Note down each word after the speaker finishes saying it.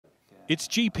It's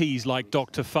GPs like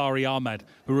Dr. Fari Ahmad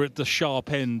who are at the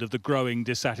sharp end of the growing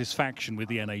dissatisfaction with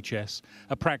the NHS,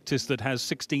 a practice that has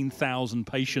 16,000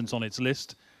 patients on its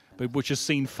list, but which has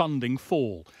seen funding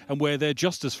fall and where they're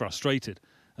just as frustrated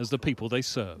as the people they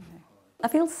serve. I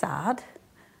feel sad,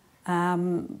 but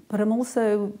I'm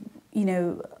also,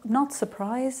 not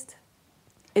surprised.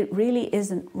 It really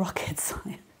isn't rocket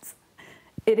science.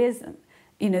 It isn't.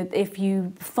 If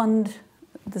you fund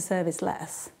the service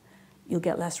less, you'll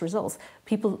get less results.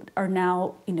 People are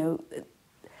now,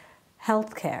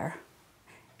 healthcare.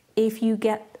 If you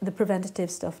get the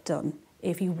preventative stuff done,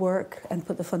 if you work and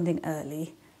put the funding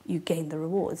early, you gain the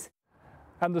rewards.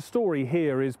 And the story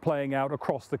here is playing out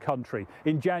across the country.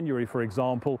 In January, for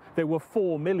example, there were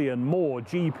 4 million more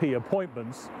GP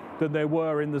appointments than there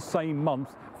were in the same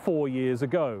month 4 years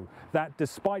ago. That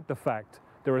despite the fact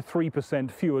there are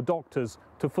 3% fewer doctors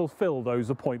to fulfill those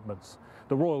appointments.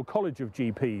 The Royal College of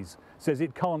GPs says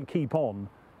it can't keep on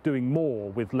doing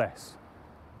more with less.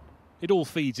 It all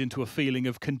feeds into a feeling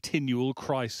of continual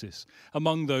crisis.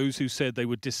 Among those who said they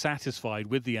were dissatisfied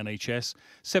with the NHS,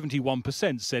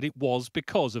 71% said it was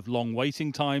because of long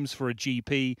waiting times for a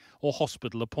GP or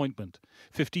hospital appointment.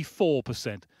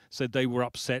 54% said they were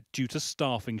upset due to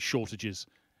staffing shortages.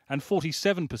 And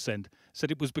 47%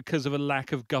 said it was because of a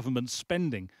lack of government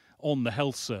spending on the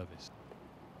health service.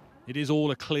 It is all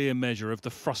a clear measure of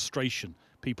the frustration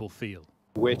people feel.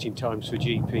 Waiting times for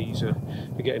GPs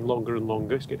are getting longer and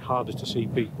longer. It's getting harder to see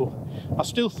people. I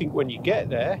still think when you get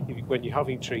there, when you're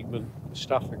having treatment, the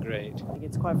staff are great.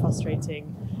 It's quite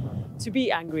frustrating to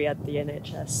be angry at the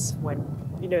NHS when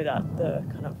you know that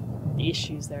the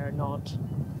issues there are not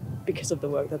because of the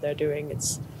work that they're doing.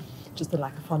 It's just the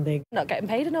lack of funding. Not getting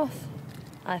paid enough,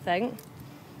 I think.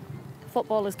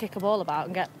 Footballers kick a ball about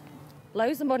and get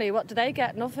loads of money. What do they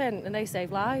get? Nothing, and they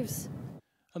save lives.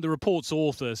 And the report's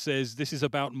author says this is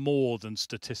about more than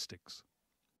statistics.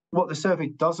 What the survey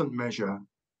doesn't measure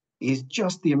is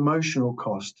just the emotional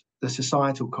cost, the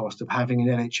societal cost of having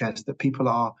an NHS that people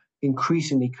are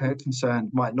increasingly concerned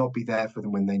might not be there for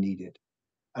them when they need it.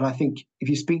 And I think if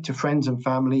you speak to friends and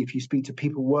family, if you speak to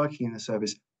people working in the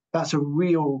service, that's a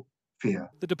real fear.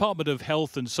 The Department of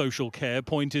Health and Social Care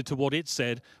pointed to what it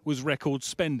said was record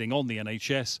spending on the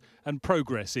NHS and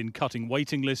progress in cutting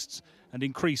waiting lists and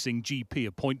increasing GP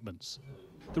appointments.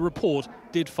 The report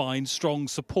did find strong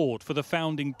support for the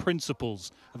founding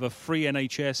principles of a free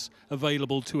NHS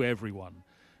available to everyone.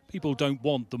 People don't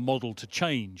want the model to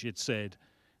change, it said.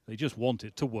 They just want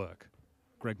it to work.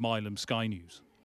 Greg Milam, Sky News.